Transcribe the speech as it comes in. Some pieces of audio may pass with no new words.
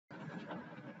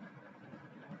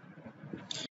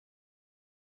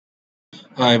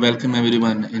Hi, welcome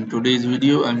everyone. In today's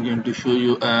video, I'm going to show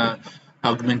you a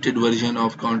augmented version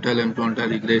of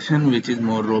quantile-on-quantile regression, which is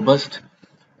more robust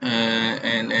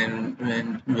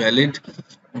and valid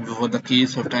for the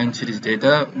case of time series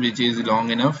data, which is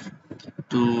long enough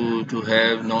to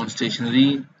have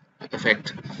non-stationary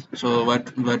effect. So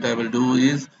what I will do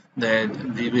is that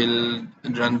we will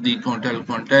run the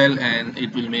quantile and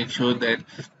it will make sure that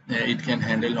it can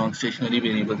handle non-stationary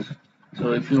variables.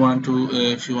 So if you want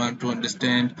to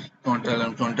understand quantile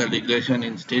and quantile regression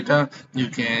in STATA, you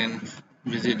can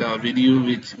visit our video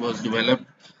which was developed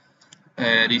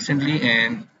recently,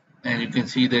 and you can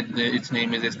see that its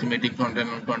name is estimating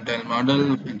quantile and quantile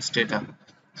model in STATA.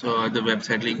 So the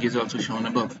website link is also shown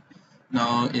above.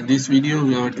 Now in this video,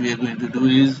 what we are going to do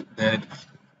is that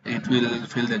it will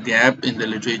fill the gap in the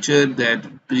literature that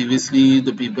previously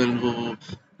the people who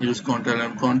use quantile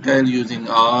and quantile using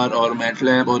R or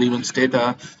MATLAB or even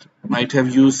STATA might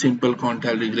have used simple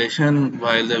quantile regression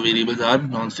while the variables are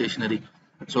non-stationary.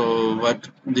 So what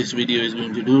this video is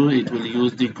going to do, it will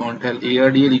use the quantile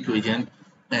ARDL equation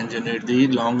and generate the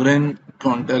long-run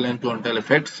quantile and quantile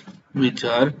effects which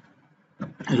are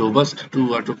robust to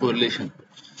autocorrelation.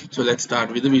 So let's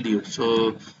start with the video.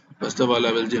 So first of all,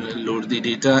 I will load the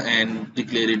data and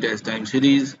declare it as time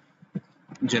series,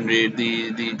 generate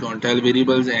the quantile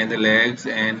variables and the lags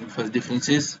and first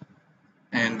differences,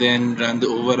 and then run the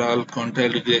overall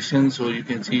quantile regression. So you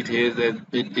can see it here that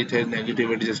it has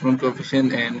negative adjustment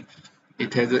coefficient and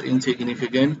it has an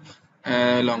insignificant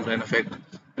long run effect,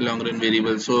 long run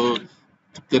variable. So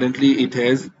currently it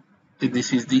has,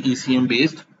 this is the ECM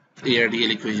based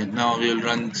ARDL equation. Now we will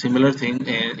run similar thing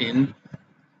in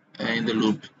the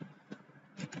loop.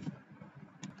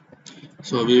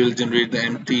 So we will generate the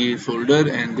empty folder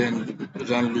and then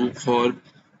run loop for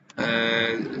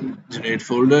uh, generate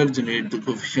folder, generate the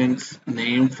coefficients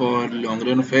name for long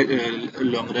run effect,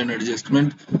 long run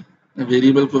adjustment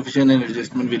variable coefficient and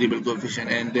adjustment variable coefficient,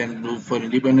 and then loop for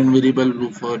independent variable,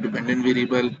 loop for dependent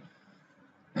variable,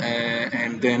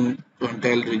 and then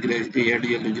quantile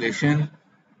ARDL regression,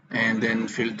 and then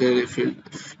filter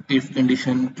if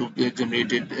condition to get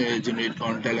generated generate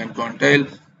quantile and quantile,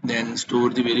 then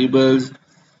store the variables,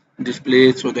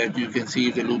 display so that you can see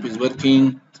if the loop is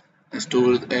working,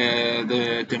 store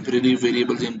the temporary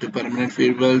variables into permanent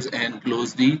variables, and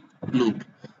close the loop.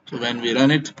 So when we run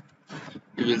it,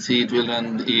 you will see it will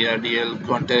run the ARDL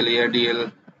quantile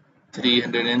ARDL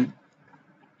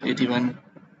 381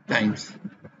 times.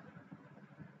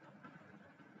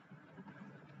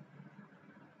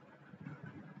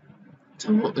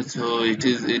 So it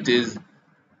is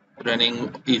running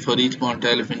for each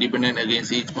quantile of independent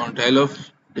against each quantile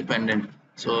of dependent.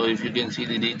 So if you can see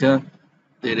the data,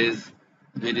 there is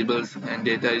variables and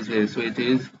data is there. So it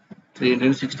is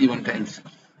 361 times.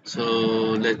 So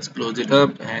let's close it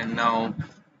up, and now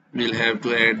we'll have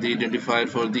to add the identifier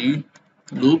for the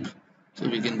loop. So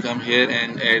we can come here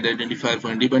and add identifier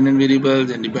for independent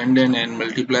variables, independent and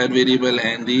multiplier variable,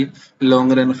 and the long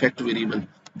run effect variable.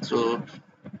 So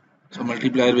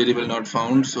multiplier variable not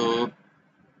found, so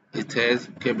it has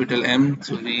capital M,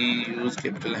 so we use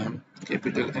capital M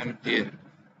here.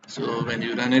 So when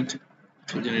you run it,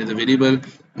 to generate the variable.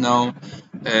 Now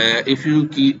if you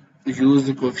use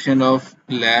the coefficient of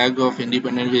lag of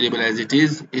independent variable as it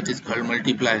is called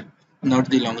multiplier, not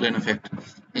the long run effect,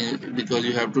 because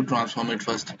you have to transform it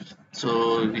first.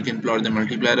 So we can plot the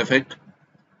multiplier effect,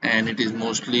 and it is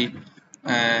mostly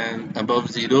above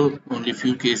zero, only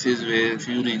few cases where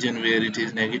few region where it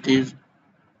is negative.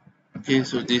 Okay,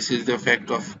 so this is the effect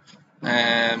of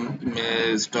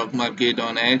stock market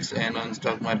on X and on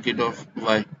stock market of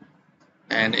Y,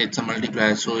 and it's a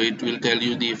multiplier, so it will tell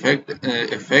you the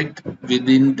effect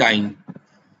within time.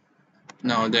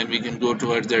 Now then we can go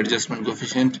towards the adjustment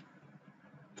coefficient.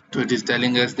 So it is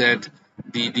telling us that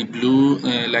the blue,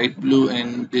 light blue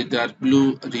and the dark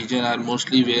blue region are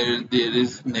mostly where there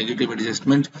is negative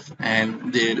adjustment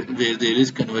and where there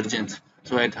is convergence.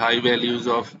 So at high values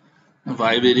of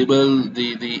y variable,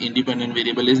 the independent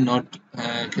variable is not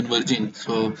converging,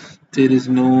 so there is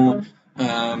no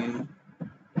long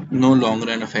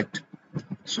run effect.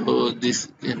 So this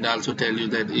can also tell you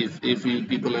that if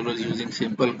people are using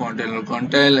simple quantile or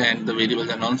quantile and the variables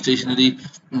are non-stationary,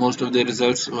 most of the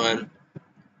results were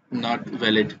not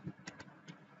valid.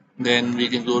 Then we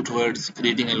can go towards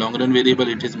creating a long run variable.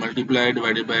 It is multiplied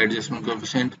divided by adjustment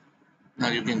coefficient. Now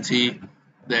you can see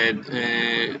that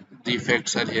the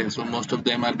effects are here. So most of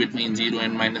them are between 0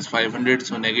 and minus 500,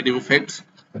 so negative effects,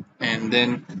 and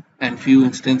then few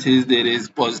instances there is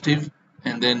positive,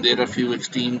 and then there are few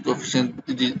extreme coefficients.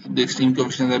 The extreme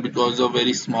coefficients are because of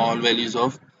very small values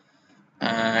of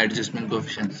adjustment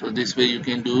coefficient. So this way you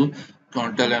can do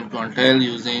quantile and quantile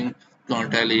using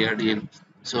quantile ARDL.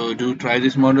 So do try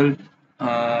this model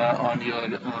on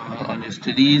your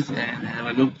studies and have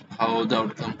a look how the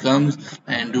outcome comes,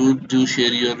 and do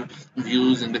share your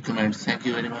views in the comments. Thank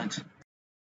you very much.